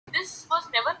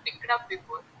up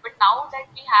before. But now that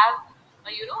we have,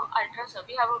 ultrasound,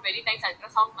 we have a very nice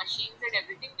ultrasound machines and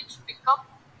everything which pick up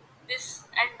this,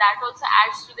 and that also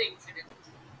adds to the incidence.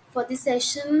 for this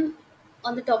session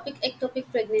on the topic ectopic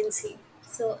pregnancy.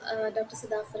 So, Dr.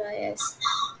 Sadafara, yes.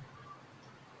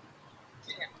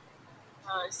 Yeah.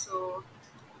 So,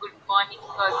 good morning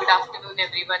or good afternoon,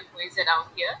 everyone who is around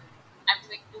here.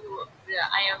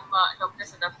 I am Dr.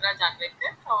 Sadafra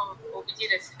Janvekar from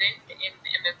OBG resident in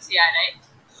MMCRI.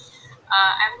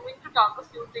 I'm going to talk a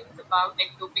few things about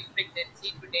ectopic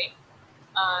pregnancy today.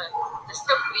 Uh, just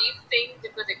a brief thing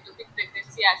because ectopic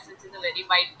pregnancy as such is a very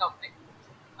wide topic.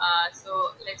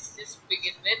 So let's just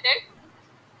begin with it.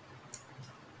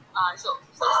 So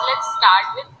let's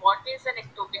start with what is an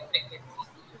ectopic pregnancy.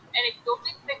 An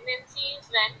ectopic pregnancy is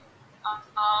when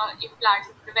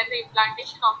the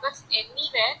implantation occurs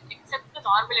anywhere except the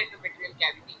normal endometrial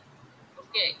cavity.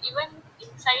 Okay, even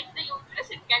inside the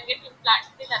uterus, it can get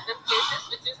implanted in other places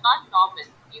which is not normal.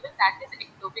 Even that is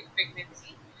ectopic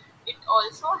pregnancy. It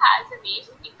also has a name,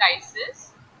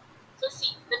 echisis. So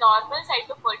see, the normal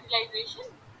site of fertilization,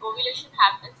 ovulation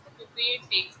happens, the pupae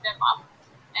takes them up,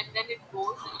 and then it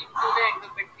goes into the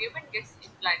endometrium and gets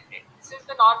implanted. This is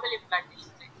the normal implantation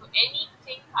site. So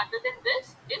anything other than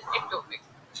this is ectopic.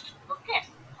 Okay.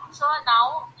 So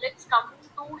now let's come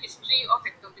to history of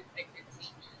ectopic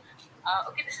pregnancy.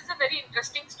 Okay, this is a very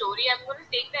interesting story. I'm going to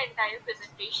take the entire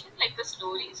presentation like a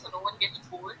story, so no one gets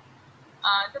bored.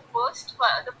 The first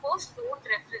known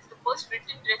reference, the first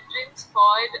written reference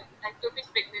for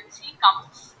ectopic pregnancy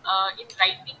comes in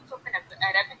writings of an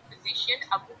Arabic physician,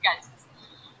 Abu Qasis.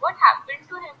 What happened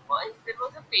to him was there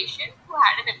was a patient who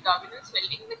had an abdominal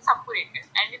swelling which suppurated,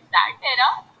 and in that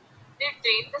era, they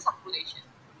drained the suppuration.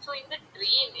 So in the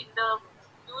drain, in the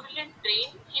purulent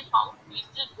drain, he found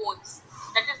fetal bones.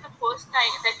 That is the first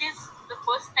time. That is the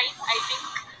first time I think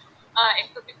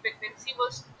ectopic pregnancy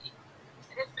was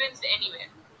referenced anywhere.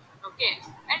 Okay,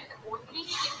 and only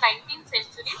in 19th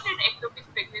century did ectopic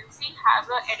pregnancy have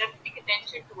a energetic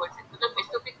attention towards it. Because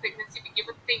ectopic pregnancy became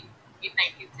a thing in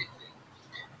 19th century.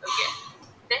 Okay,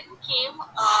 then came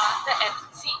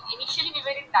see. Initially, we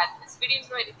were in darkness. We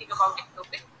didn't know anything about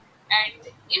ectopic, and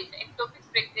if ectopic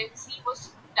pregnancy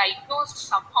was diagnosed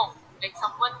somehow, like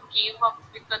someone came up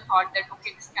with the thought that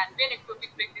okay, this can be an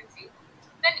ectopic pregnancy,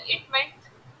 then it meant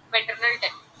maternal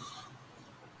death.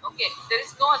 Okay, there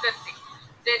is no other thing.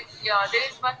 There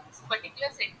is one particular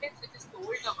sentence which is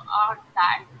told about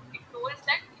that. It told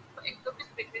that if ectopic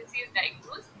pregnancy is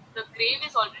diagnosed, the grave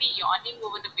is already yawning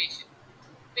over the patient.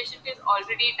 Patient is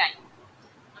already dying.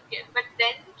 Okay, but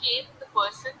then came the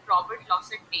person Robert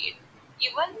Lawson Tate.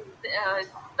 Even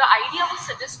the idea was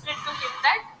suggested to him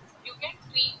that you can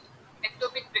treat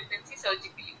ectopic pregnancy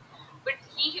surgically, but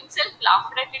he himself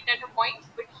laughed at it at a point.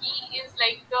 But he is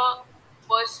like the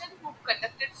person who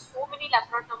conducted so many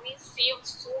laparotomies, saved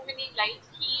so many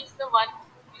lives. He is the one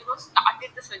who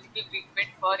started the surgical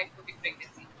treatment for ectopic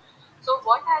pregnancy. So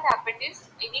what had happened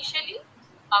is initially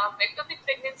ectopic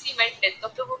pregnancy meant death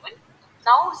of the woman.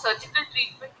 Now surgical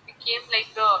treatment became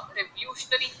like a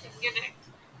revolutionary thing in it,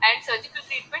 and surgical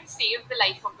treatment saved the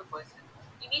life of the person.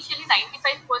 Initially,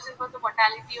 95% was the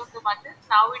mortality of the mother.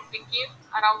 Now it became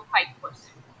around 5%.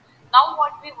 Now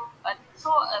what we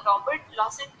Robert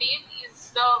Lawson Tate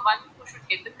is the one who should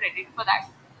get the credit for that.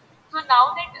 So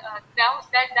now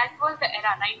that was the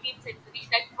era, 19th century.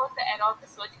 That was the era of the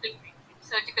surgical treatment,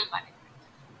 surgical management.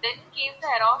 Then came the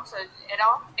era of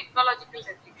technological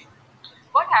revolution.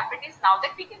 What happened is now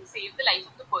that we can save the life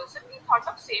of the person, we thought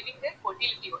of saving their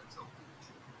fertility also.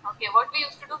 Okay, what we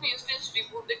used to do, we used to just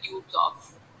remove the tubes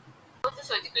off. Was the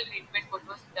surgical treatment what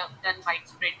was done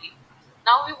widespreadly.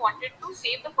 Now we wanted to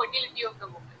save the fertility of the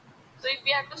woman. So if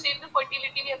we have to save the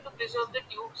fertility, we have to preserve the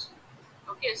tubes.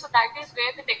 Okay, so that is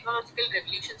where the technological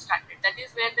revolution started. That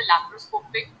is where the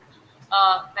laparoscopic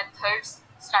methods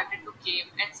started to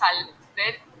came, and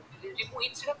where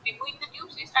instead of removing the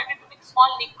tubes, we started to make a small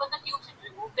nick on the tubes and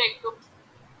remove the ectoplasm.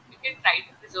 You can try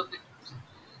to preserve the tubes.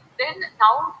 Then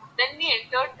we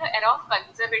entered the era of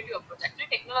conservative approach. Actually,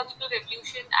 technological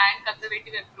revolution and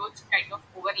conservative approach kind of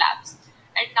overlaps.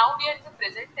 And now we are in the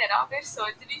present era where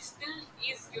surgery still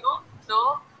is, the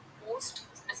most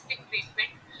specific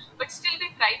treatment. But still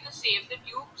we try to save the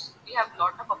tubes. We have a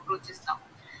lot of approaches now.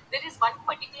 There is one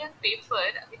particular paper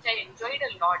which I enjoyed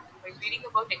a lot while reading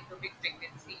about ectopic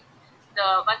pregnancy.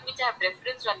 The one which I have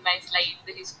referenced on my slide,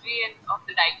 the history and of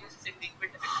the diagnosis and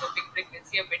treatment of ectopic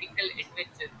pregnancy, a medical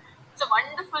adventure. It's a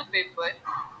wonderful paper.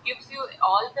 Gives you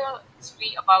all the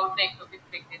history about the ectopic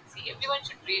pregnancy. Everyone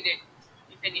should read it.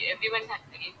 If you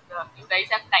guys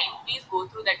have time, please go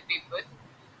through that paper.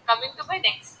 Coming to my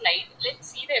next slide, let's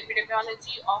see the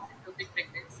epidemiology of ectopic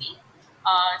pregnancy.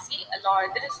 See, a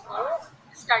lot, there is no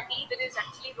study, there is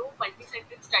actually no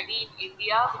multi-center study in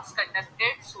India which is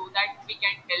conducted so that we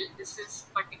can tell this is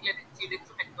particular incidence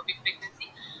of ectopic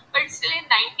pregnancy. But still in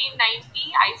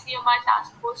 1990, ICMR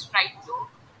task force tried to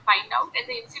find out, and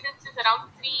the incidence is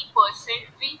around 3%,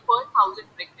 3 per thousand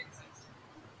pregnancies.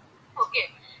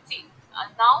 Okay, see,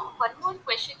 now one more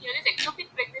question here is ectopic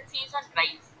pregnancy is on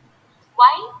rise.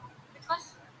 Why?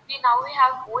 Because we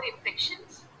have more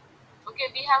infections. Okay,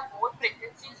 we have more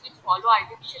pregnancies which follow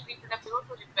artificial reproduction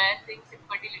to repair things,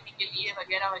 infertility के लिए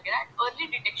वगैरह वगैरह, and early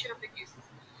detection of the cases.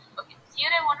 Okay,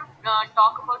 here I want to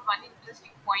talk about one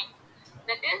interesting point,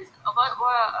 that is about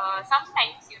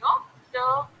sometimes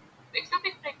the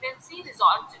ectopic pregnancy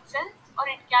resolves itself, or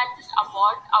it can just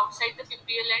abort outside the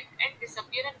fibrial end and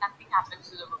disappear and nothing happens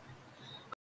to the woman.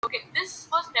 Okay, this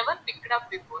was never picked up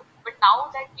before, but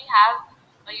now that we have,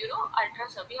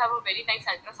 ultrasound, we have a very nice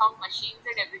ultrasound machines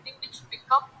and everything which pick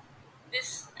up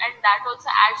this, and that also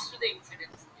adds to the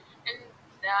incidence. And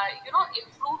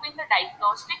improving the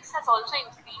diagnostics has also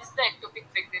increased the ectopic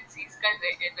pregnancies,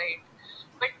 correct, right?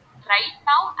 But right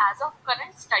now, as of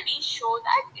current, studies show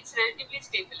that it's relatively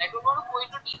stable. I don't want to go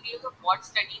into details of what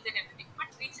studies and everything,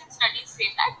 but recent studies say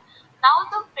that now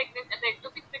the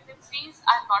ectopic pregnancies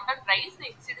are not on rise.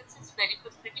 The incidence is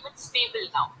pretty much stable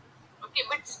now. Okay,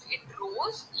 but it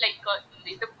rose like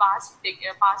in the past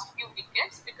few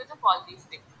decades because of all these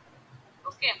things.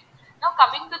 Okay, now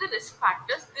coming to the risk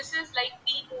factors, this is like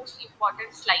the most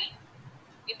important slide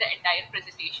in the entire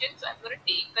presentation. So I'm going to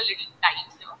take a little time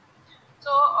here.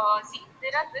 So, see,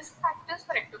 there are risk factors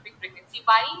for ectopic pregnancy.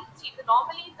 Why? See,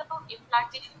 normally the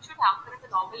implantation should happen in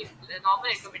the normal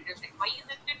endometrial sac. Why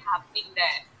isn't it happening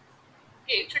there?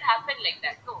 Okay, it should happen like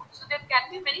that. No. So there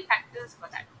can be many factors for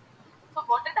that. So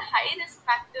what are the high risk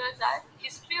factors are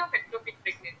history of ectopic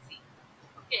pregnancy.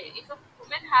 Okay, if a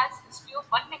woman has history of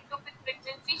one ectopic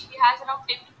pregnancy, she has around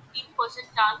 10 to 15%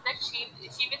 chance that she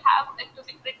will have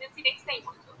ectopic pregnancy next time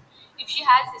also. If she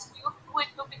has history of two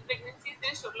ectopic pregnancies,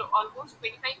 there is almost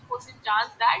 25%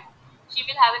 chance that she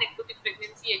will have an ectopic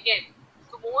pregnancy again.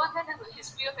 So more than a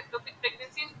history of ectopic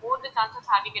pregnancy is more the chance of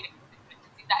having an ectopic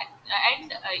pregnancy.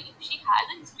 If she has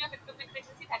a history of ectopic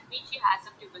pregnancy, that means she has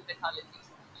some tubal pathology,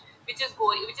 which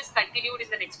is continued in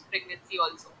the next pregnancy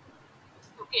also.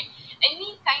 Okay,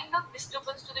 any kind of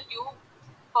disturbance to the tube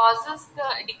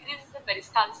decreases the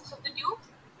peristalsis of the tube,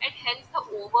 and hence the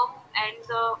ovum and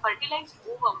the fertilized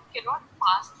ovum cannot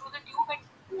pass through the tube and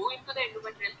go into the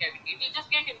endometrial cavity. It will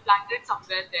just get implanted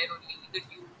somewhere there only in the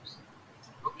tubes.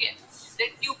 Okay,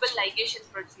 then tubal ligation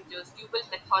procedures, tubal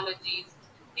pathologies,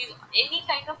 these any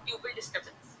kind of tubal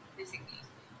disturbance basically.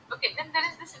 Okay, then there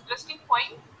is this interesting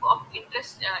point of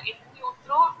interest in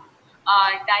utero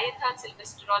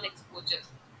diethylstilbestrol exposure,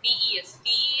 DES.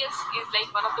 DES is like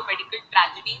one of the medical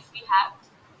tragedies we have,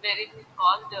 wherein it's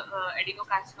called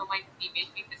adenocarcinoma in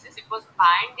female fetuses. It was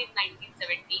banned in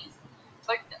 1970s,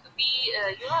 but the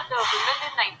women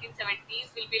in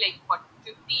 1970s will be like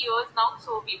 50 years now,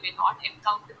 so we may not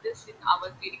encounter this in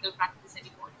our clinical practice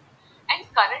anymore. And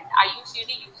current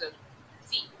IUCD user.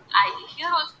 See, here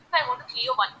also I want to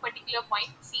clear one particular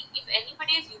point. See, if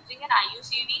anybody is using an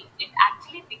IUCD, it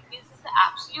actually decreases the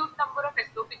absolute number of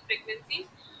ectopic pregnancies,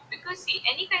 because see,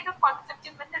 any kind of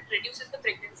contraceptive method reduces the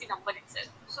pregnancy number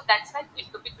itself. So that's why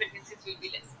ectopic pregnancies will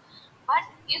be less. But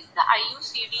if the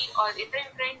IUCD or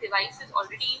intrauterine device is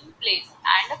already in place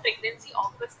and a pregnancy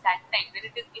occurs that time when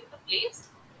it is in the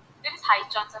place, there is high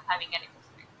chance of having an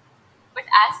ectopic. But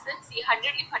as such, see,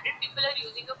 100 if 100 people are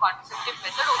using a contraceptive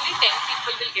method, only 10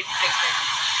 people will get pregnant.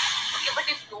 Okay, but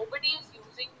if nobody is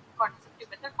using contraceptive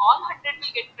method, all 100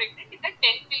 will get pregnant. In that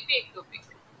 10 will be ectopic.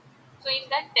 So in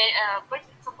that, but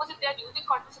suppose if they are using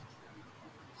contraceptive,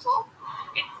 so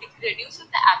it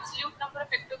reduces the absolute number of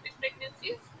ectopic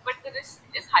pregnancies, but the risk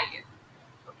is higher.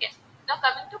 Okay. Now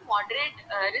coming to moderate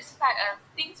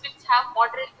things which have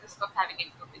moderate risk of having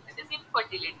ectopic, that is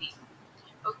infertility.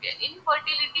 Okay,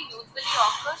 infertility usually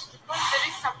occurs because there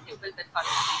is some tubal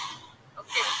pathology.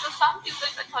 Okay, so some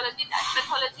tubal pathology, that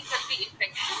pathology can be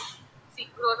infection. See,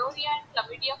 gonorrhea and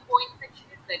chlamydia co-infection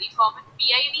is very common.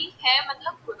 PID है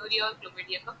मतलब gonorrhea और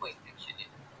chlamydia का co-infection है.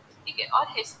 ठीक है, और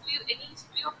any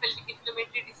history of pelvic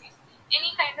inflammatory disease,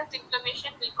 any kind of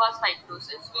inflammation will cause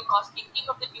fibrosis, will cause kinking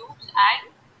of the tubes, and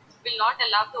will not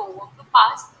allow the ovum to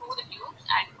pass through the tubes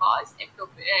and cause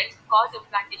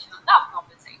implantation on the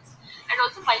abnormal sites. And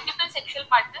also multiple sexual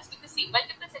partners, because see,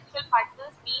 multiple sexual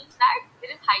partners means that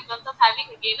there is high chance of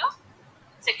having again a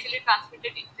sexually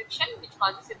transmitted infection which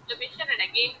causes inflammation, and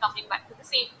again coming back to the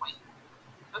same point.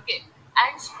 Okay,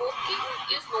 and smoking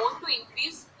is known to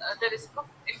increase the risk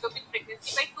of ectopic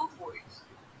pregnancy by 2-fold.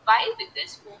 Why?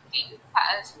 Because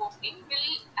smoking will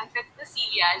affect the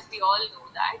cilia, as we all know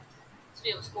that.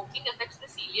 So smoking affects the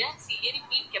cilia and ciliary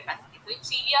peat capacity. So if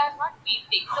cilia are not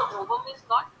peating, the ovum is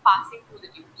not passing through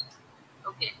the tubes.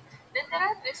 Okay. Then there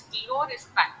are low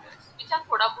risk factors, which are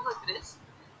thoda bahut risk,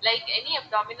 like any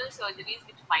abdominal surgeries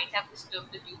which might have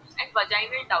disturbed the tubes, and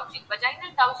vaginal gouging.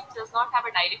 Vaginal gouging does not have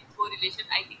a direct correlation.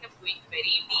 I think I'm going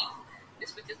very deep,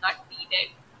 this which is not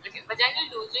needed. Okay. Vaginal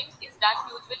gouging is done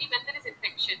usually when there is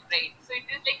infection, right? So it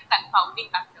is like a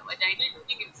confounding factor. Vaginal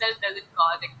gouging itself doesn't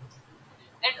cause it.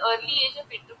 At early age of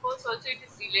intercourse also it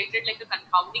is related like a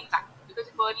confounding factor, because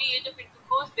if early age of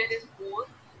intercourse there is more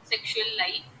sexual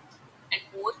life and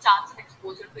more chance of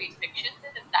exposure to infections,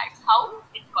 and that's how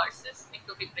it causes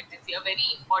ectopic pregnancy. A very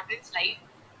important slide,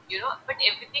 but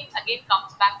everything again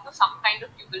comes back to some kind of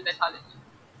tubal pathology.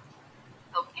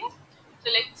 Okay, so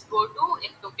let's go to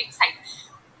ectopic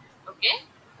sites. Okay,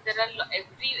 there are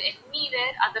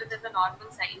anywhere other than the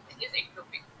normal site is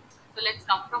ectopic. So let's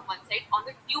come from one side. On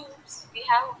the tubes, we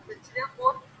have there are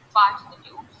four parts of the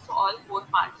tubes. So all four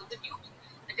parts of the tubes,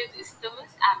 that is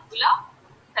isthmus, ampulla,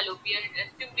 fallopian,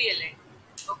 and fimbrial end.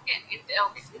 Okay,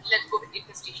 okay. Let's go with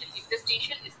interstitial.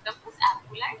 Interstitial, isthmus,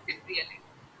 ampulla, and fimbrial end.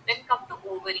 Then come to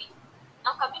ovary.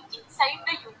 Now coming inside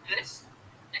the uterus,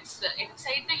 it's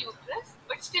inside the uterus,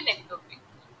 but still ectopic.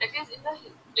 That is in the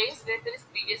place where there is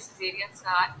previous cesarean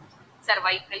scar,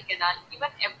 cervical canal,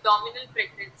 even abdominal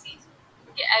pregnancies.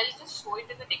 Okay, I'll just show it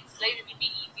in the next slide. It will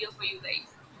be easier for you guys.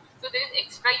 So there is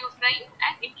extrauterine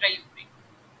and intrauterine.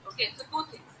 Okay, so two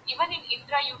things. Even in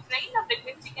intrauterine, a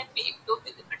pregnancy can be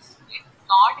ectopic, but it's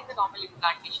not in the normal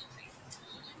implantation site.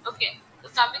 Okay,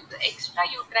 so coming to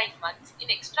extrauterine ones.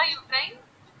 In extrauterine,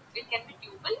 it can be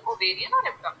tubal, ovarian, or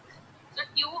abdominal. So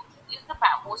tube is the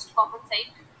most common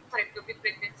site for ectopic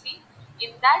pregnancy.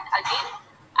 In that again,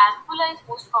 ampulla is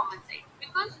most common site,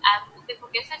 because देखो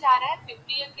कैसे जा रहा है,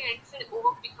 फिब्रियल के and से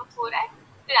ovum pickup हो रहा है,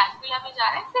 फिर एम्पुला में जा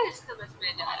रहा है, फिर इस्थमस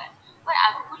में जा रहा है, और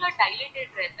एम्पुला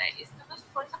डायलेटेड रहता है, इस्थमस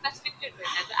थोड़ा सा कंस्ट्रिक्टेड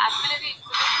रहता है. तो ampullary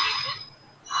isthmus reason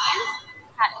is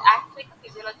acts like a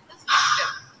physiological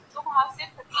structure. तो वहाँ से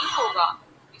तकलीफ होगा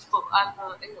इसको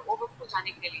ओवम को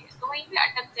जाने के लिए, तो वहीं पे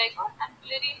अटक जाएगा और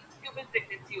एम्पुलरी ट्यूबल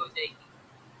प्रेगनेंसी हो जाएगी.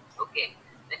 Okay,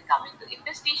 then coming to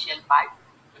interstitial part.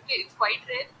 Okay, it's quite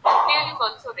rare. Fibria is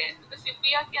also rare, because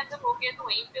fibria के अंदर हो गया तो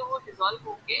वहीं पे वो dissolve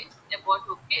होके abort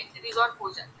होके resolve हो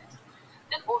जाता है.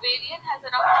 Then ovarian has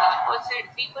around 3%.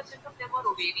 3% of them are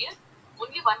ovarian.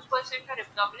 Only 1% are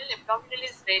abdominal. Abdominal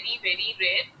is very very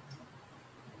rare.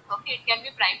 Okay, it can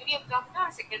be primary abdominal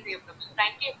or secondary abdominal.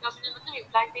 Primary abdominal मतलब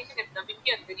implantation abdomen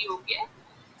के अंदर ही हो गया है.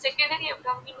 सेकेंडरी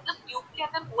एब्डोमिन मतलब tube के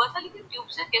अंदर हुआ था, लेकिन ट्यूब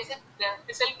से कैसे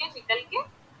फिसल के निकल के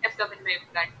एब्डोमिन में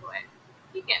इम्प्लांट हुआ है.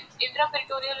 ठीक है, इंट्रा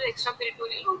पेरिटोरियल और एक्स्ट्रा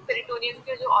पेरिटोरियल और पेरिटोनियम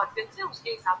के जो ऑर्गन्स है उसके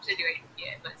हिसाब से डिवाइड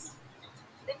किया है बस.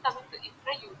 Then coming to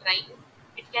intra uterine,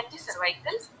 it can be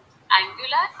cervical,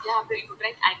 angular जहाँ पे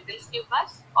यूट्राइन एंगल्स के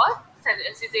पास, और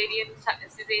सिजेरियन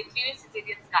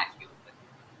सिजेरियन स्कार के ऊपर.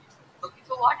 Okay,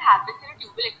 so what happens in a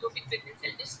tubal ectopic pregnancy?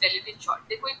 I'll just tell it in short.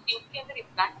 देखो एक ट्यूब के अंदर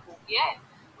इम्प्लांट हो गया है,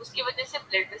 उसकी वजह से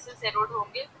ब्लड वेसल्स एरोड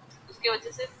होंगे, उसके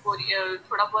वजह से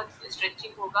थोड़ा बहुत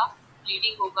स्ट्रेचिंग होगा,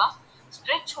 ब्लीडिंग होगा.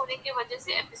 स्ट्रेच होने की वजह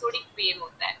से एपिसोडिक पेन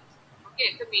होता है.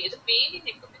 ओके, तो pain in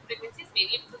ectopic pregnancy is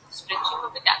mainly because of stretching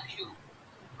of the capsule.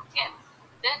 Okay,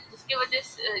 then उसके वजह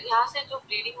से यहाँ से जो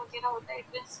ब्लीडिंग वगैरह होता है, it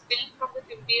will spill from the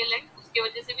फिब्रियल and, उसके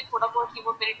वजह से भी थोड़ा बहुत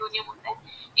हीमोपेरिटोनियम होता है.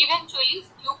 इवेंचुअली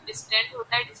ट्यूब डिस्टेंड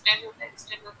होता है, डिस्टेंड होता है,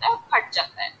 डिस्टेंड होता है, फट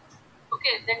जाता है.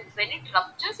 Okay, then when it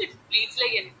ruptures, it bleeds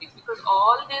like anything, because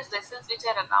all these vessels which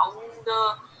are around,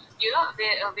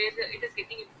 where it is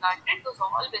getting implanted, those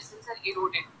all vessels are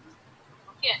eroded.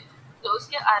 Okay, so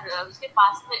उसके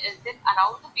पास में then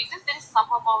around the fetus there is some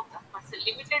amount of muscle,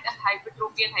 limited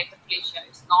hypertrophy and hyperplasia.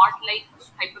 It's not like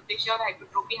hyperplasia or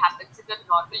hypertrophy happens in the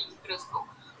normal uterus. तो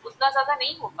उतना ज़्यादा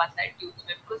नहीं हो पाता है tubes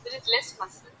में, because there is less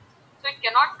muscle, so it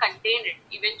cannot contain it.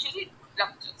 Eventually it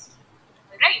ruptures,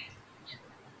 right?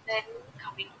 Then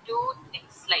coming to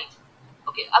next slide.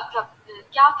 Okay, अब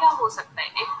क्या क्या हो सकता है.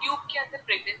 एक ट्यूब के अंदर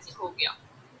प्रेगनेंसी हो गया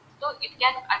तो इट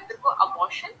कैन अंडरगो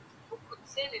अबॉर्शन, वो खुद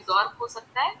से रिजॉल्व हो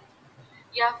सकता है,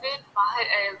 या फिर बाहर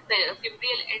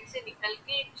फिब्रियल एंड से निकल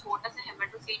के एक छोटा सा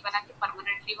हेमेटोसील बना के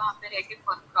परमानेंटली वहाँ पे रह के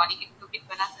क्रॉनिक एक्टोपिक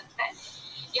बना सकता है.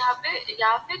 यहाँ पे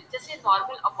या फिर जैसे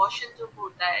नॉर्मल अबॉर्शन जो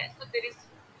होता है, तो there is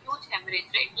huge haemorrhage,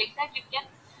 right, like that it can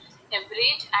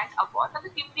hemorrhage and abort on the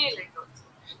fibrillar end also.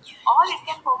 Or it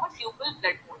can form a tubal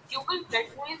blood pool. Tubal blood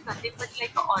pool is nothing but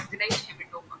like an organized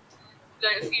hematoma.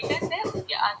 Fetus है,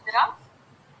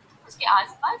 उसके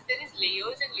आसपास there is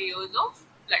layers and layers of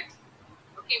blood.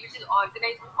 Okay, which is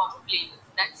organized in form of layers.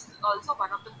 That's also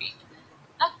one of the features.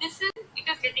 Now this is, it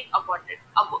is getting aborted.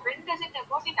 When does it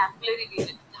abort? In ampullary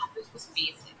region, जहाँ पे उसको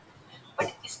space है.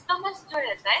 But isthmus जो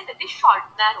रहता है, that is short,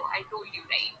 narrow. I told you,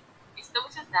 right?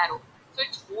 Isthmus is narrow, so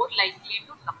it's more likely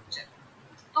to rupture.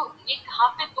 तो ये कहाँ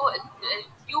पे दो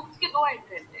ट्यूब्स के दो एंड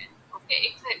रहते हैं. ओके,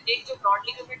 एक जो ब्रॉड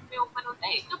लिगामेंट में ओपन होता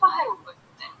है, एक जो बाहर ओपन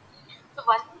होता है. So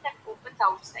one that opens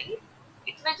outside,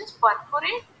 it may just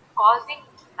perforate, causing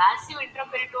massive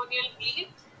intraperitoneal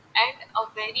bleeding and a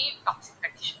very toxic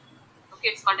condition. Okay,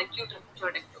 it's called acute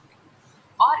ruptured ectopic.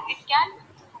 Or it can,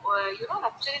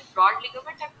 rupture in broad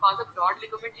ligament and cause a broad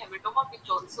ligament hematoma, which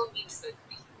also needs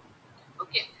surgery.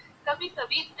 Okay,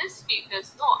 कभी-कभी this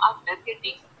fetus, no, after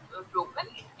getting broken,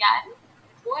 it can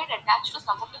go and attach to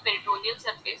some of the peritoneal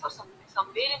surface or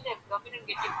somewhere in the abdomen and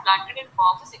get implanted and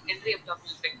form a secondary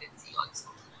abdominal pregnancy also.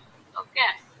 Okay,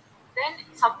 then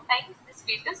sometimes this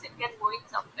fetus it can go in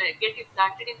get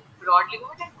implanted in broad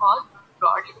ligament and cause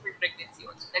broad ligament pregnancy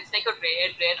also. That's like a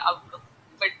rare outcome,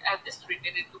 but I've just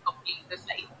written it to complete the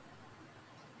slide.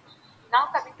 Now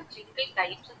coming to clinical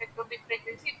types of ectopic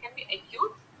pregnancy, it can be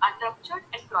acute, unruptured,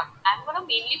 and chronic. I'm gonna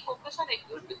mainly focus on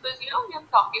acute because we are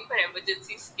talking for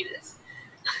emergency skills.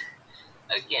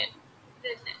 Again,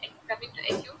 then coming to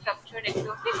acute, ruptured,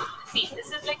 ectopic. See,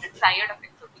 this is like a triad of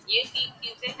ectopic. ये तीन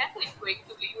चीजें हैं, तो it's going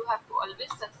to be you have to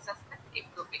always suspect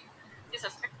ectopic. The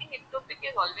suspecting ectopic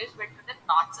is always better than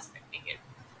not suspecting it.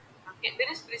 Okay,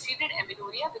 there is preceded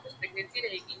amenorrhea because pregnancy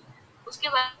रहेगी. उसके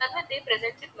बाद में they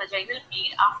present with vaginal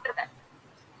bleed after that.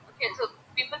 Okay, so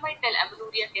people might tell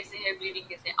amenorrhea कैसे है, bleeding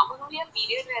कैसे है. Amenorrhea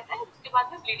period रहता है, उसके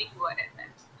बाद में bleeding हुआ रहता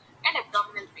है. And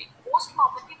abdominal pain. Most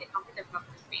commonly they come with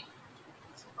abdominal pain.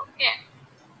 Okay.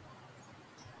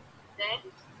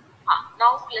 Then,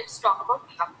 now let's talk about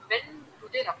when do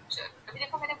they rupture. अभी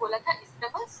देखो मैंने बोला था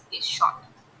isthmus is short.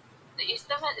 The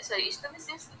isthmus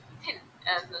is thin.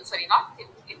 No, sorry, not thin.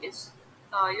 It is,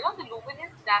 the lumen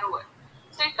is narrower.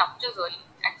 So it ruptures early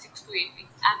at 6 to 8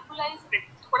 weeks. Ampulla is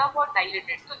थोड़ा बहुत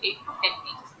dilated, so 8 to 10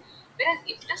 weeks. Whereas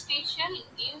interstitial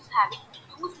is having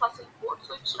huge muscle core,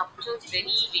 so it ruptures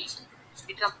very late.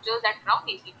 It ruptures at around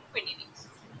 18 to 20 weeks.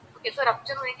 Okay, so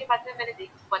rupture होने के बाद में मैंने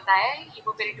बताया है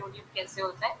हीमोपेरिटोनियम कैसे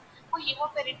होता है. वो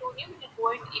हीमोपेरिटोनियम will go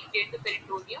and irritate the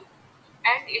peritoneum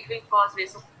and it will cause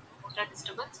vasomotor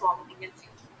disturbance, vomiting and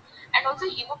fever. And also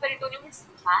hemoperitoneum is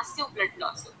massive blood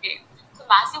loss. Okay, so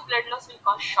massive blood loss will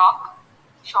cause shock.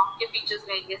 Shock के features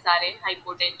रहेंगे सारे,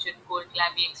 hypotension, cold,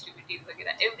 clammy extremities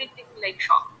वगैरह, everything like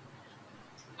shock.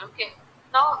 Okay.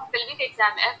 Now pelvic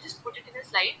exam, I have just put it in a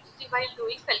slide. See, while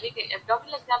doing pelvic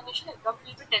abdominal examination, abdomen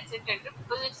will be tense and tender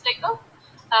because it's like a,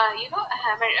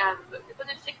 because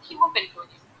it's like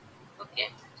hemoperitoneum. Okay.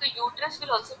 So uterus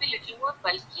will also be little more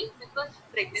bulky because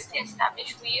pregnancy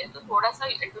established हुई है, तो थोड़ा सा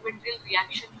endometrial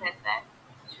reaction रहता है.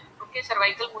 Okay,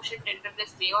 cervical motion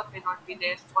tenderness may or may not be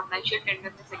there. Fornical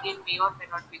tenderness again may or may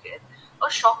not be there.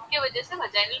 और shock के वजह से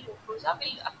vaginal mucosa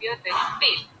will appear very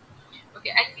pale. Okay,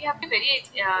 and we have to be very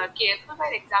careful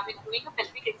while doing a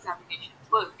pelvic examination,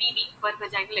 for PV, for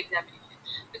vaginal examination,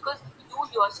 because you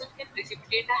yourself can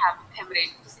precipitate a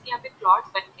hemorrhage. जैसे कि यहाँ पे clot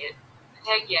बन के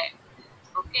रह गया है.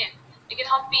 Okay, लेकिन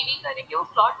हम PV करेंगे वो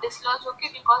clot dislodge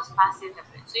होके will cause massive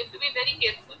hemorrhage. So you have to be very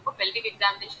careful for pelvic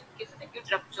examination in case of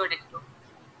acute ruptured ectopic.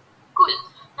 Cool.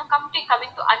 Now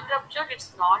coming to unruptured,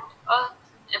 it's not a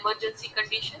emergency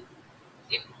condition.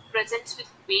 It presents with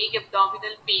vague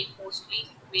abdominal pain mostly,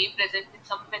 may present with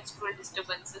some menstrual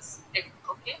disturbances.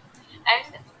 Okay,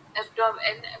 and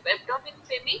abdomen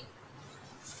में भी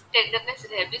tenderness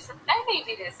रह भी सकता है, नहीं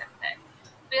भी रह सकता है.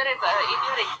 In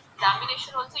your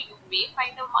examination also you may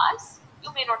find a mass,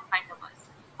 you may not find a mass.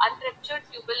 Unruptured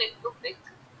tubal ectopic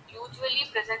usually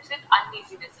presents with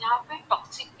uneasiness. यहाँ पे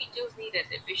toxic features नहीं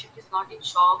रहते. Patient is not in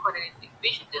shock or anything.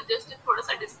 Patient is just in थोड़ा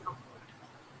सा discomfort.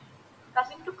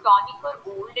 Coming to chronic or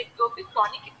old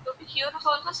chronic ectopic, here is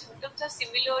also symptoms are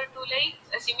similar to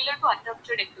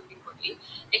unruptured ectopic only.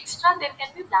 Extra there can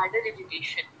be bladder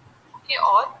irritation, okay,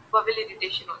 or bowel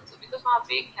irritation also because वहाँ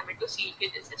पे एक hematocele के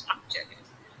जैसे structure है.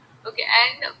 Okay,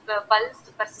 and pulse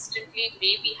persistently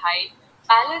may be high.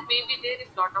 Pallor may be there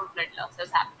if lot of blood loss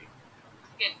has happened.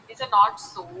 Okay, these are not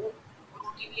so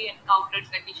routinely encountered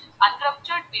conditions.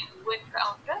 Unruptured we do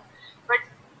encounter, but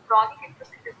chronic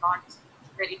ectopic is not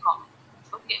very common.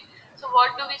 Okay, so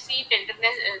what do we see?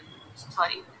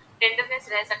 Tenderness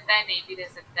रह सकता है, नहीं भी रह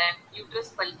सकता है. Uterus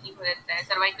bulky हो रहता है.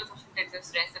 Cervical motion tenderness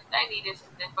रह सकता है, नहीं रह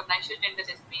सकता है. Fornical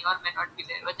tenderness may or may not be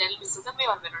there. Vaginal mucosa may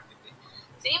or may not be there.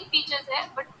 Same features है,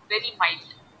 but very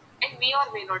mild and may or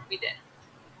may not be there.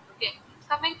 Okay,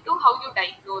 coming to how you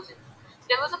diagnose it.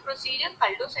 There was a procedure,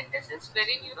 culdocentesis,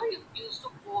 wherein you used to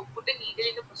put a needle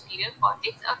in the posterior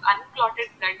cortex. Unclotted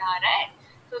blood आ रहा है,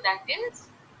 so that is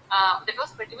That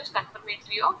was pretty much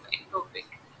confirmatory of ectopic.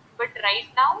 But right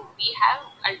now we have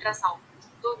ultrasound,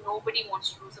 so nobody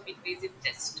wants to do some invasive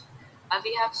test.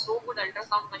 We have so good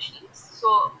ultrasound machines,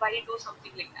 so why do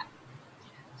something like that?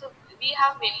 So we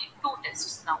have mainly two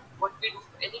tests now. What we do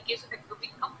for any case of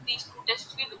ectopic come, these two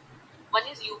tests we do. One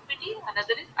is UPT,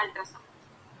 another is ultrasound.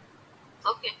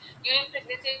 Okay, during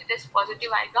pregnancy we test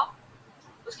positive आएगा.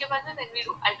 उसके बाद में when we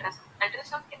do ultrasound,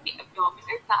 ultrasound can be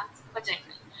abdominal,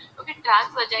 transvaginal. Okay,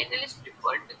 transvaginal is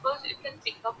preferred because it can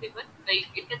pick up even like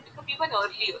it can pick up even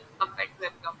earlier compared to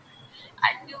abdominal.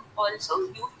 And you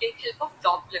take help of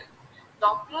Doppler.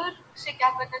 Doppler से क्या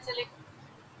पता चलेगा?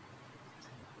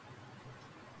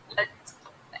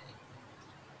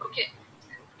 Okay,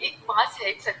 एक मास है,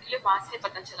 एक circular मास है,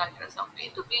 पता चला अल्ट्रासाउंड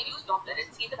में, तो we'll use Doppler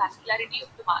and see the vascularity of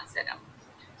the mass around.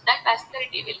 So that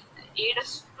vascularity will aid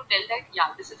us to tell that yeah,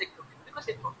 this is ectopic. Because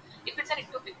if it's an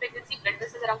ectopic pregnancy, blood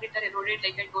vessels around it are eroded,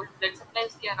 like I told, blood supply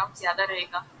उसके around ज़्यादा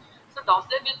रहेगा, so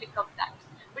Doppler will pick up that.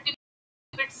 But if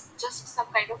it's just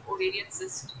some kind of ovarian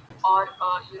cyst or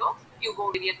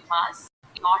pubo-ovarian mass,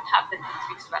 not have that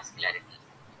fixed vascularity.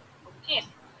 Okay.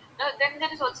 Then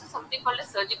there is also something called a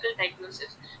surgical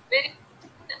diagnosis, where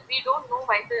we don't know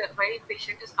why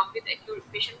patient has come with acute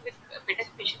patient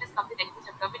has come with acute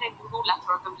abdomen and you do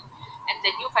laparotomy, and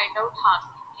then you find out हाँ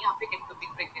यहाँ पे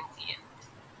ectopic pregnancy है.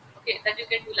 Okay, then you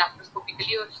can do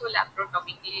laparoscopically also,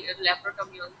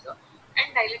 laparotomy also.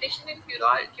 And dilatation and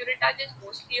curettage is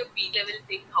mostly a B-level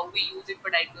thing, how we use it for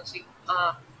diagnosing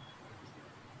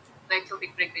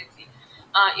ectopic pregnancy.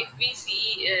 If we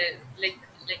see, like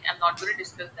I'm not going to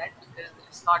discuss that because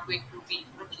it's not going to be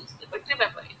much useful. But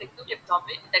remember, if acute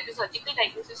abdomen, that is surgical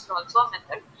diagnosis is also a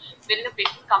method when the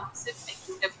patient comes with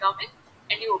acute abdomen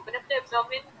and you open up the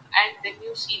abdomen and then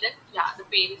you see that yeah, the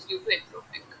pain is due to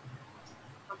ectopic.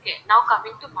 Okay, now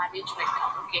coming to management.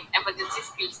 Okay, emergency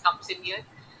skills comes in here.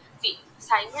 See,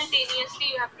 simultaneously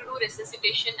you have to do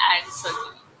resuscitation and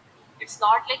surgery. It's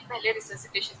not like पहले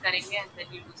resuscitation करेंगे and then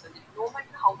you do surgery. No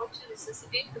matter how much you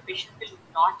resuscitate, the patient will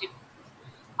not improve.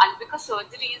 And because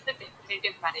surgery is the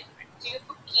definitive management, so you have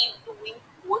to keep doing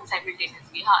both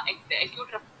simultaneously. हाँ,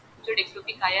 acute ruptured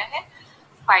ectopic आया है,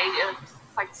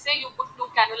 five say you put two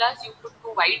cannulas, you put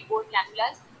two wide bore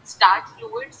cannulas, start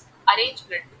fluids, arrange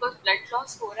blood because blood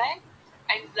loss हो रहा है,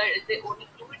 and the only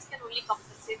fluids can only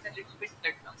compensate a little bit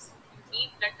blood loss. You need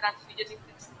blood transfusion if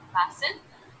it's massive.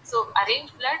 So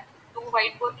arrange blood, two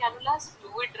wide bore cannulas,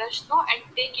 fluid rush though, and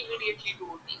take immediately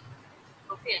to OT.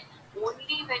 Okay.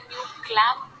 Only when you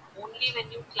clamp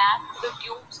the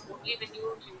tubes, only when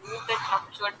you remove that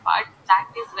ruptured part, that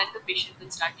is when the patient will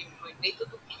start improving. नहीं तो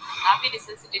तुम कितना भी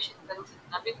resuscitation करो,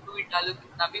 कितना भी fluid डालो,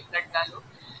 कितना भी blood डालो,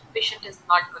 patient is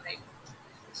not gonna improve.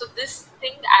 So this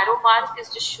thing, arrow mark is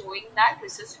just showing that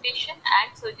resuscitation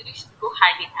and surgery should go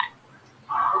hand in hand.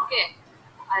 Okay.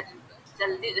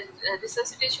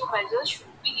 Resuscitation measures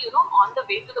should be, on the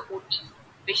way to the OT.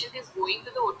 Patient is going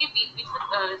to the OT.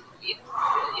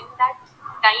 In that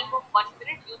time of 1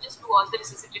 minute, you just do all the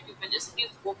resuscitative measures and you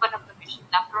open up the patient.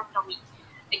 Laparotomy,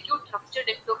 acute ruptured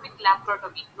ectopic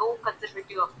laparotomy. No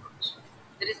conservative approach.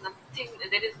 There is nothing.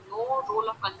 There is no role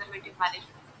of conservative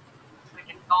management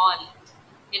at all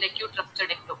in acute ruptured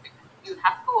ectopic. You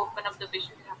have to open up the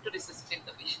patient. You have to resuscitate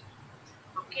the patient.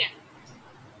 Okay.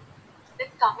 Then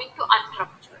coming to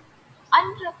unruptured.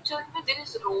 Unruptured में there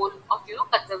is role of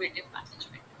conservative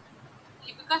management.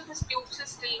 Because this tubes is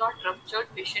still not ruptured,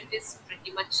 patient is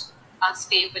pretty much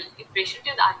stable. If patient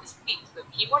is unstable,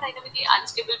 hemodynamically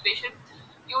unstable patient,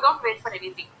 you don't wait for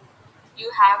anything. You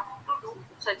have to do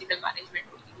surgical management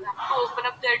only. You have to open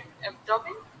up the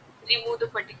abdomen, remove the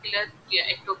particular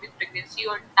ectopic pregnancy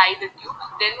or tie the tubes,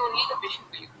 then only the patient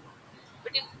will improve.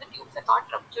 But if the tubes are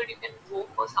not ruptured, you can go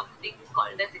for something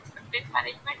called as expectant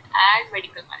management and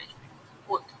medical management,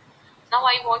 both. Now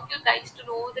I want you guys to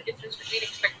know the difference between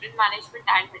expectant management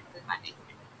and medical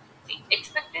management. See,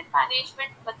 expectant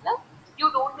management matlab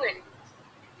you don't do anything.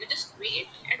 You just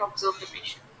wait and observe the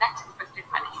patient. That's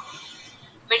expectant management.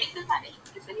 Medical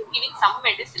management is when you're giving some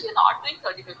medicine, you're not doing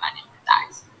surgical management.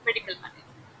 That's medical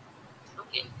management.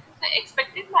 Okay. So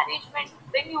expected management,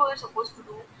 when you are supposed to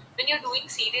do, when you're doing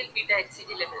serial beta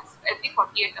HCG levels, every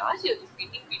 48 hours you're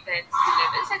repeating beta HCG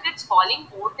levels and it's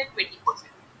falling more than 20%.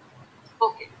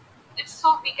 Okay.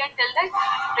 So we can tell that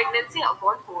pregnancy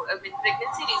abort हो,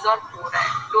 pregnancy resort हो रहा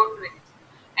है, don't do anything.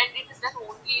 And it is done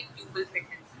only in tubal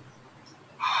pregnancy.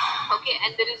 Okay,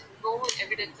 and there is no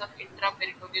evidence of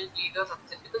intraperitoneal bleed or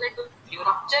rupture because I told you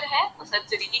rupture है तो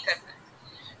surgery ही करना है.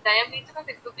 Diameter of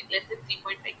ectopic less than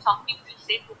 3.5. Some people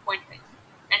say 2.5,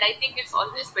 and I think it's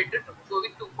always better to go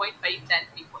with 2.5 than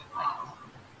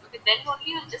 3.5. Okay, then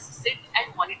only you'll just sit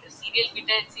and monitor serial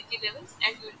beta HCG levels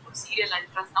and you will do serial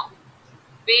ultrasound.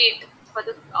 Wait for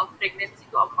the pregnancy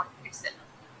to appoint itself.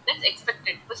 That's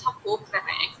expected because हम hope कर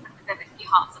रहे हैं, expect कर रहे हैं कि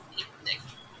हाँ सब ठीक हो जाएगा.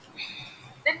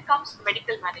 Then comes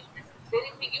medical management,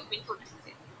 wherein we give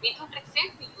methotrexate.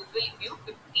 Methotrexate we usually give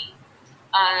 50.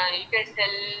 You can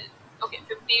tell okay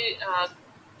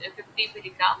 50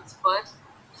 milligrams per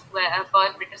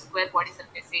meter square body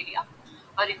surface area,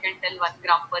 or you can tell 1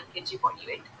 gram per kg body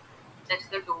weight. That's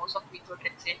the dose of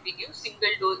methotrexate we give.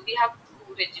 Single dose we have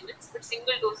two regimens, but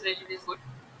single dose regimen is good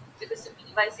because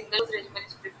why single dose regimen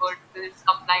is preferred because its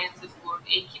compliance is good.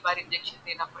 एक ही बार injection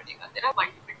देना पड़ेगा. There are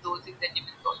multiple dosing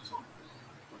regimens also.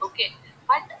 Okay,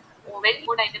 but when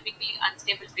hemodynamically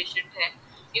unstable patient hai,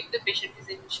 if the patient is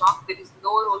in shock, there is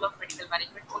no role of medical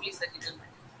management, only surgical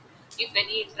management. If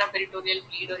any intraperitoneal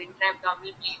bleed or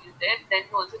intra-abdominal bleed is there, then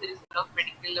also there is no role of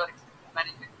medical or experimental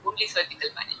management, only surgical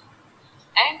management.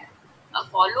 And a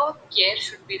follow-up care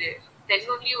should be there. Then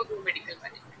only you do medical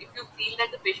management. If you feel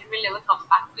that the patient will never come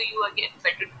back to you again,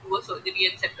 better to do a surgery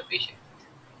and send the patient.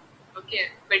 Okay,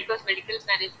 because medical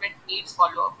management needs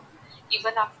follow-up.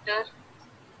 Even after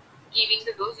giving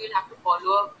the dose, you'll have to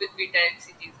follow up with beta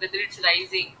HCGs, whether it's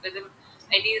rising, whether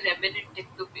any remnant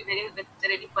ectopic,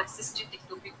 whether any persistent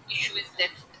ectopic issue is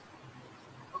left.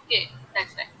 Okay,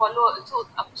 that's right. Follow. So,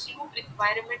 absolute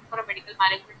requirement for a medical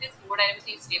management is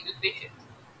hemodynamically stable patient,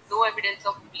 no evidence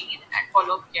of bleed, and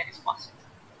follow-up care is possible.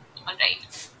 All right.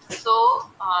 So,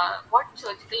 what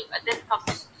surgical then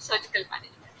comes to surgical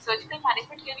management. Surgical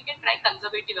management here we can try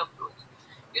conservative approach.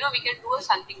 We can do a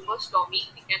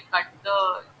salpingostomy. We can cut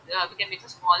we can make a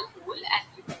small hole and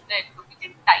remove the ectopic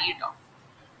and tie it off.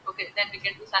 Okay, then we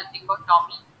can do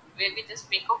salpingotomy where we just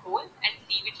make a hole and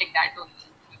leave it like that only.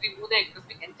 We remove the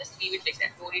ectopic and just leave it like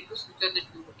that. No need to suture the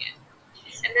tube again.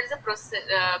 And there is a process.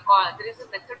 There is a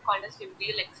method called as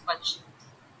fimbrial expulsion.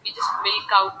 We just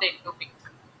milk out the ectopic.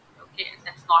 Okay,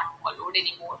 that's not followed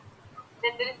anymore.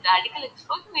 Then there is radical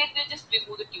expulsion where we just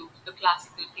remove the tubes, the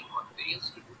classical thing what we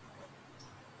used to do.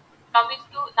 Coming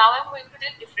to now, I'm going to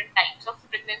tell different types of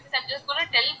pregnancies. I'm just going to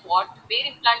tell where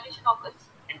implantation occurs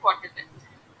and what is it.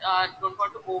 Don't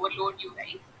want to overload you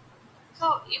guys.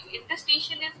 So if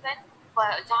interstitial is when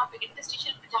जहाँ पे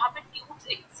interstitial जहाँ पे tubes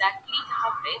exactly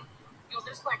जहाँ पे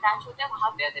uterus को attach होता है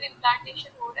वहाँ पे अगर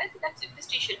implantation हो रहा है तो that's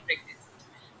interstitial pregnancy.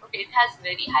 Okay, it has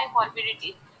very high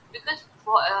morbidity because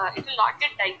it will not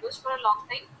get diagnosed for a long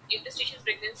time. Interstitial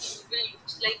pregnancy will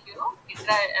looks like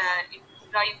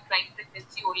intrauterine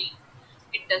pregnancy only.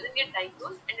 It doesn't get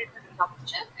diagnosed and it will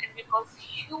rupture and will cause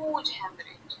huge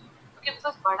hemorrhage. Okay,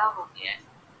 because बड़ा हो गया है.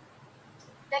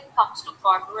 Then comes to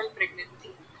cornual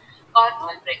pregnancy.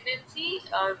 Cornual pregnancy,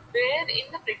 where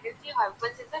in the pregnancy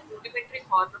happens in the rudimentary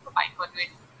horn of a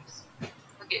bicornuate uterus.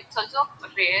 Okay, it's also a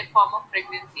rare form of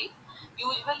pregnancy.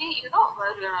 Usually,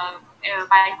 where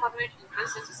bicornuate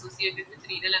uterus is associated with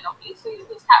renal anomalies, so you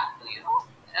just have to,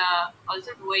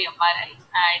 also do a MRI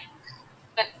and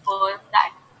confirm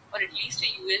that, or at least a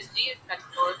USG and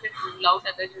confirm and rule out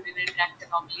other urinary tract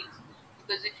anomalies.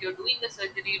 Because if you're doing the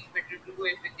surgery, it's better to do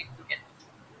everything together.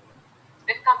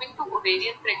 When coming to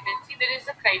ovarian pregnancy, there is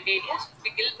a criteria,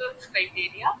 Spiegelberg's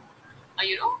criteria.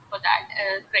 For that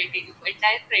criteria,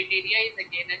 entire criteria is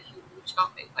again a huge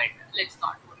topic, but let's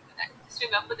not go into that. Just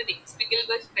remember the name.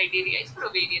 Spiegelberg's criteria is for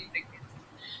ovarian pregnancy,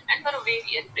 and for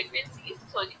ovarian pregnancies,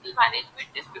 surgical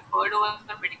management is preferred over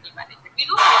medical management. We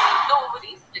don't remove the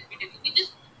ovaries. Let me tell you, we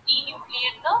just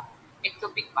denucleate the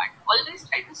ectopic part. Always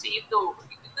try to save the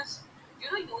ovary because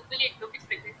usually ectopic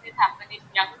pregnancies happen in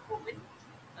young women.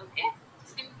 Okay,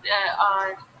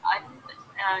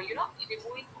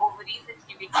 removing ovaries and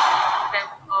giving them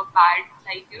a bad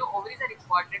life. Ovaries are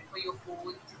important for your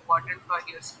bones, important for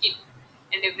your skin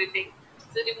and everything.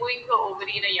 So removing the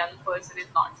ovary in a young person is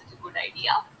not such a good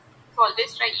idea. So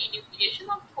always try enucleation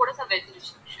or thoda sa veg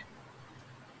restriction.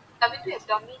 Coming to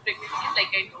abdominal pregnancies,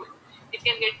 like I told, it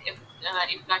can get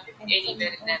implanted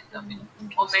anywhere in the abdomen.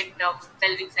 Momentum,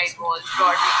 pelvic side walls,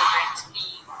 broad ligaments,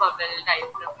 spleen, bubble,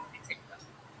 diaphragm, etc.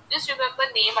 Just remember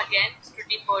name again,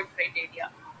 Strutty-Ford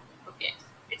criteria. Okay,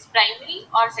 it's primary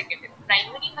or secondary.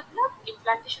 Primary मतलब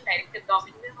implantation direct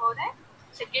abdomen में हो रहा है.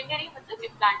 Secondary मतलब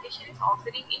implantation is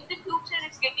occurring in the tubes and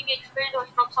it's getting expelled or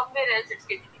from somewhere else it's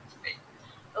getting expelled.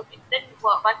 Okay, then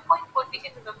one point what we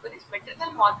can remember is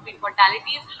maternal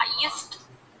mortality is highest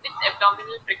with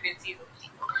abdominal pregnancies only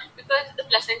because the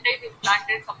placenta is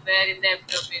implanted somewhere in the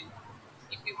abdomen.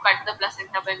 If you cut the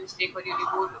placenta by mistake or you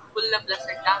pull the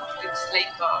placenta, it's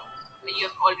like you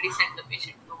have already sent the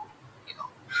patient to,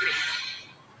 grave.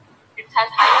 It has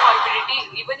high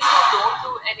morbidity even if you don't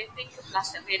do anything, the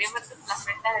placenta, wherever the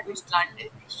placenta has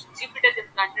implanted, if it is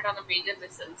implanted on the major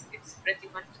vessels, it's pretty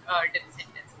much death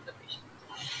sentence of the patient.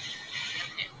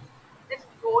 Okay. The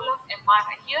role of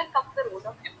MRI. Here comes the role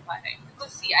of MRI.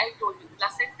 Because see, I told you,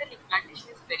 placental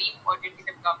implantation is very important in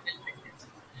abdominal pregnancy.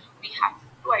 We have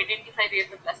to identify where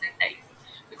the placenta is.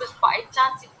 Because by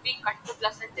chance, if we cut the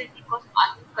placenta, it will cause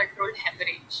uncontrolled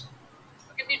hemorrhage.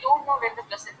 Okay, we don't know when the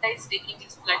placenta is taking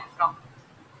its blood from.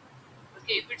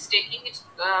 Okay, if it's taking its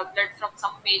blood from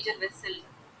some major vessel,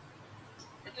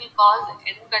 it will cause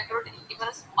uncontrolled, even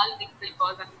a small thing will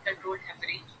cause uncontrolled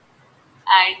hemorrhage,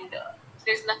 and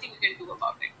there's nothing you can do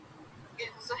about it. Okay,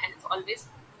 so hence always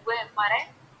do a MRI,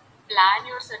 plan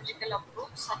your surgical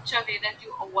approach such a way that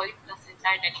you avoid placenta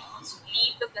at any cost.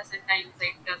 Leave the placenta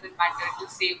inside, doesn't matter, to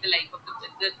save the life of the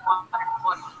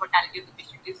mortality of the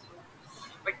patient is low.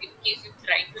 But in case you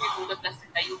try to remove the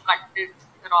placenta, you cut it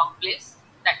in the wrong place,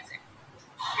 that's it.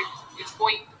 It's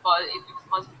going to cause, it will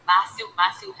cause massive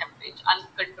hemorrhage,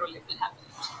 uncontrollable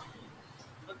hemorrhage.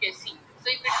 Okay, see. So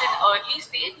if it's an early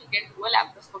stage, you can do a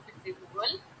laparoscopic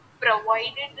removal,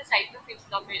 provided the site of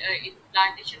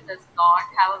implantation does not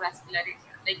have a vascularity.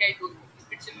 Like I told you, if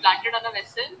it's implanted on a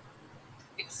vessel,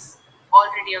 it's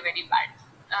already a very bad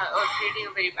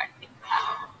thing to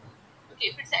happen. Okay,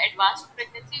 if it's an advanced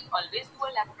pregnancy, always do a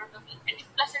laparotomy, and if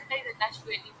placenta is attached to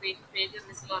any major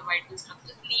vessel or vital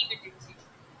structure, leave it in situ.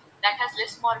 That has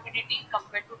less morbidity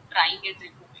compared to trying and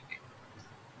removing it.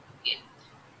 Okay.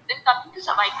 Then coming to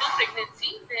cervical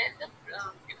pregnancy, where the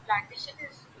implantation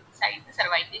is inside the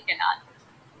cervical canal.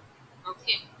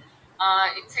 Okay.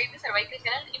 Inside the cervical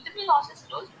canal, internal os is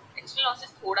closed, external os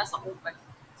is thoda sa open.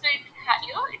 So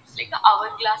it's like an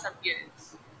hourglass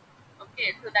appearance.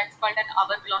 Okay, so that's called an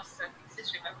hourglass surface.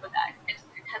 Just remember that, and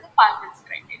it has a Palmer's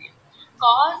criteria.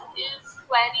 Cause is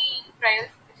query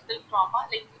prior physical trauma,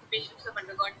 like patients who have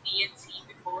undergone DNC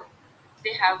before,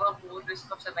 they have a more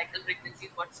risk of cervical pregnancy.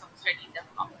 What some studies have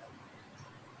found.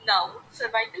 Now,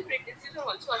 cervical pregnancies are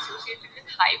also associated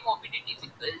with high morbidity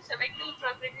because cervical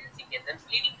pregnancy के अंदर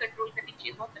bleeding control करने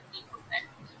की बहुत तकलीफ होता है.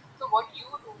 So what you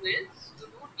do is you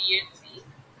do DNC,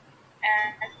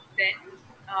 and then you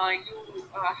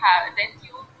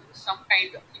do some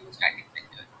kind of hemostatic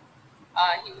measure.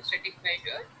 Hemostatic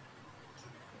measure,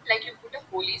 like you put a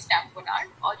Foley's tamponade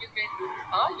or you can do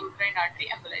a uterine artery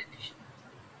embolization.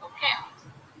 Okay.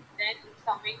 Then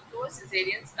coming to a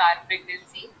cesarean scar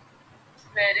pregnancy,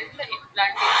 wherein the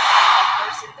implantation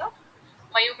occurs in the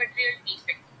myometrial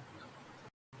defect.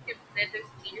 Okay, where the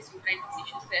venous uterine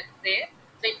incision, where there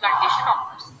the implantation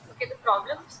occurs. Okay, the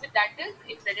problems with that is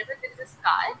if whenever there is a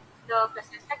scar, the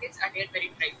placenta gets adhered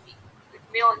very tightly. It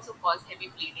may also cause heavy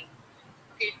bleeding.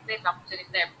 Okay, it may rupture in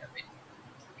the abdomen.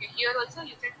 Okay, here also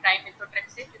you can try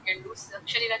methotrexate, you can do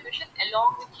suction evacuation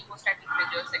along with hemostatic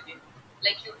measures again,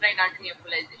 like uterine artery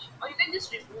embolization, or you can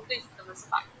just remove the isthmus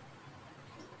part.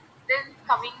 Then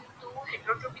coming to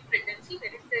heterotropic pregnancy,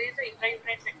 wherein there is an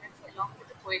intrauterine pregnancy along with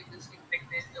the coexisting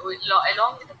pregnancy,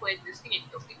 along with the coexisting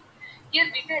ectopic. Here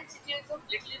beta HCG is of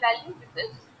little value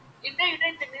because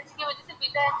intrauterine pregnancy की वजह से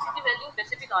beta HCG value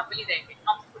वैसे भी normally रहेंगे,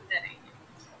 कम खुलते रहेंगे.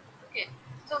 Okay,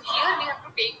 so here we have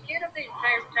to take care of the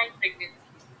intrauterine pregnancy.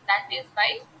 That is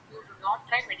why you do not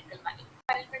try medical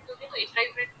management होगी तो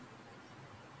intrauterine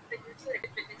pregnancy और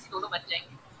ectopic pregnancy दोनों बच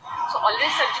जाएंगे. So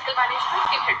always surgical management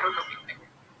in heterotropic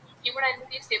pregnancy.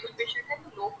 Hemodynamically stable patient है तो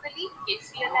locally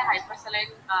ACL है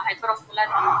hypersaline hyperosmolar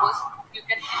glucose you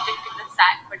can inject in the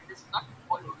sac, but this is not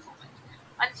followed so much.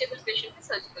 Unstable patient है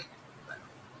surgical.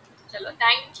 चलो,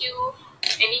 thank you.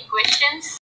 Any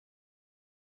questions?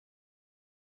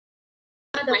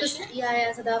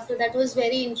 Yeah, Sadafra, that was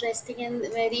very interesting and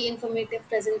very informative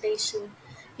presentation.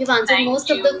 You've answered Thank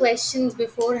most of the you. questions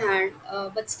beforehand,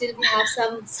 but still we have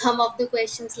some of the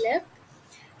questions left.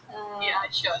 Uh, Yeah,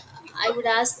 sure. I would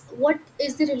ask, what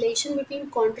is the relation between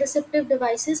contraceptive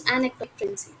devices and ectopic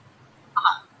pregnancy?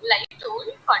 Like I told,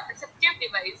 contraceptive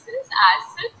devices as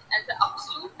such as the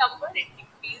absolute number, it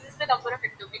increases the number of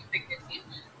ectopic pregnancies.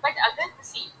 But again,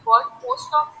 see, what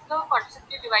most of the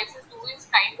contraceptive devices do is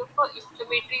kind of a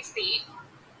inflammatory stage,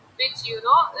 which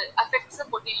affects the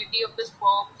motility of the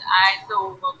sperms and the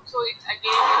ovum. So it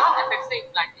again affects the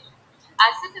implantation.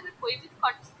 As such, अगर कोई भी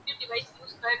contraceptive device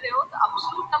use कर रहे हो तो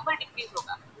absolute number decrease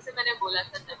होगा. जैसे मैंने बोला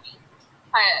था तभी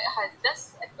 10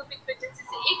 ectopic pregnancy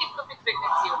से एक ectopic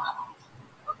pregnancy होगा.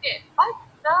 Okay, but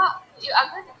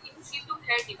अगर in situ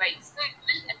है device, so it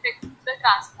will affect the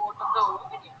transport of the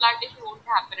ovum and implantation won't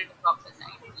happen at a proper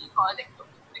site. It will cause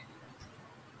ectopic pregnancy.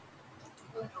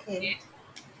 Okay. Okay.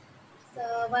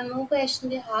 So one more question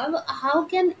we have: how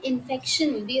can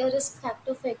infection be a risk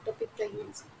factor for ectopic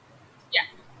pregnancy? Yeah.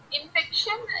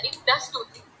 Infection, it does two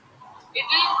things. It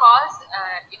will cause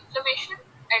inflammation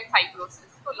and fibrosis.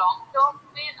 तो long term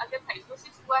में अगर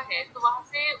fibrosis हुआ है तो वहाँ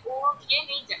से वो ये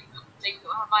नहीं जाएगा, लाइक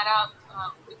हमारा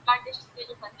इम्प्लांटेशन के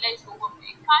जो पतला है इसको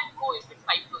it can't go if it's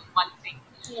fibrosis, one thing.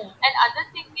 Yeah. And other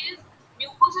thing is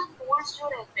mucosal folds जो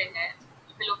रहते हैं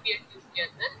fallopian tube के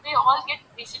अंदर, they all get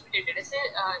precipitated. ऐसे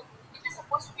it is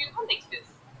supposed to be, like this,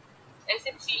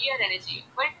 ऐसे ciliar energy,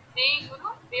 but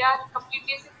they are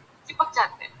completely ऐसे चिपक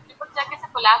जाते हैं, चिपक जाके ऐसे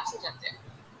collapse हो जाते हैं.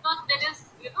 तो there is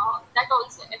that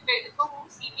also affect, तो वो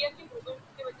cilia के movement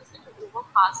की वजह से जो ovum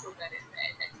pass होता रहता है,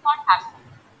 that's not happening.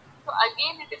 So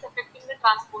again it is affecting the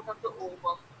transport of the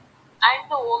ovum, and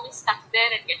the ovum is stuck there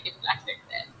and get implanted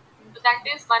there. So that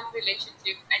is one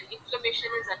relationship, and inflammation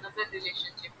is another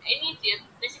relationship.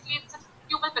 Basically it's a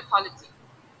tubal pathology.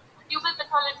 Tubal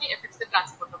pathology affects the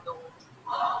transport of the ovum.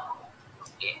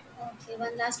 Okay. Okay,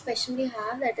 one last question we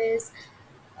have, that is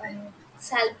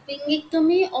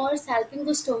salpingectomy or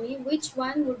salpingostomy, which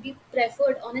one would be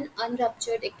preferred on an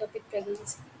unruptured ectopic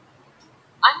pregnancy?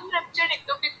 Unruptured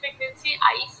ectopic pregnancy,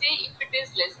 I say if it is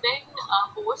less than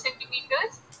 4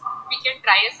 centimeters, we can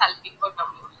try a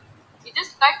salpingotomy. We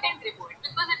just cut and remove it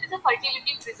because it is a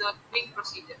fertility preserving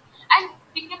procedure. And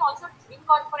we can also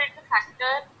incorporate the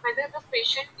factor whether the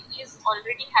patient is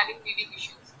already having living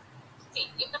issues. See,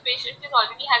 if the patient is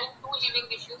already having two living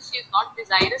issues, she is not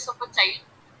desirous of a child,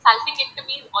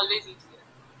 salpingectomy is always easier.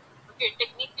 Okay,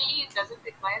 technically it doesn't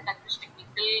require that much technical,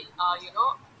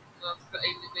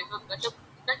 मतलब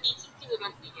इतना teaching की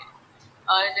जरूरत नहीं है.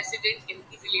 Resident can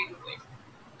easily do it.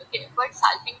 Okay, but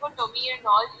salpingotomy and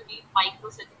all, you need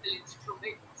microsurgical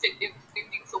instruments and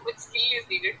everything. So much skill is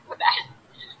needed for that.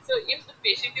 So if the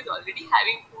patient is already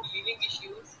having two living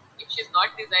issues, if she's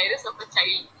not desirous of a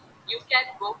child, you can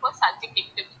go for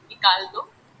salpingectomy. Nikal do.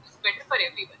 It's better for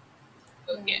everyone.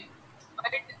 Yeah. Okay.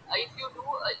 But if you do,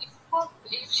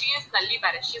 if she is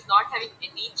nulliparous, she is not having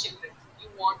any children, you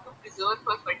want to preserve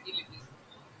her fertility,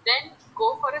 then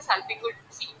go for a salpingo.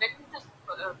 See, when the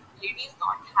lady is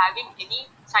not having any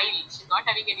child, she's not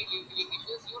having any living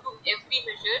issues, you do every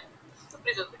measure to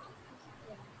preserve it.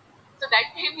 So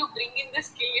that time you bring in the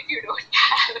skill if you don't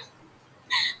have.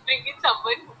 Bring in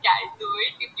someone who can do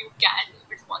it if you can, if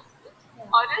it's possible. Yeah.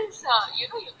 Or else, you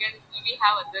can, we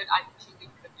have other artificial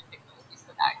reproductive technologies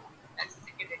for that. That's a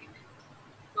secondary thing.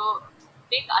 So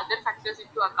take other factors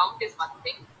into account is one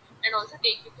thing, and also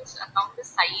take into account the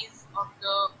size of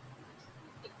the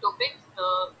ectopic,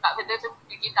 whether the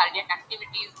little cardiac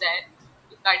activity is there.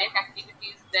 If cardiac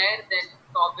activity is there, then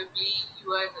probably you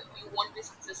won't be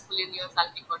successful in your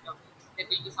salpingotomy. There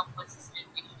will be some persistent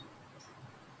issue.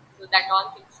 So that all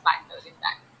things matter in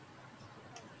that.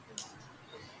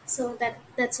 So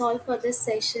that's all for this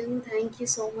session. Thank you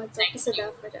so much, Dr. Thank you.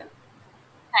 Sadafara.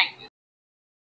 Thank you.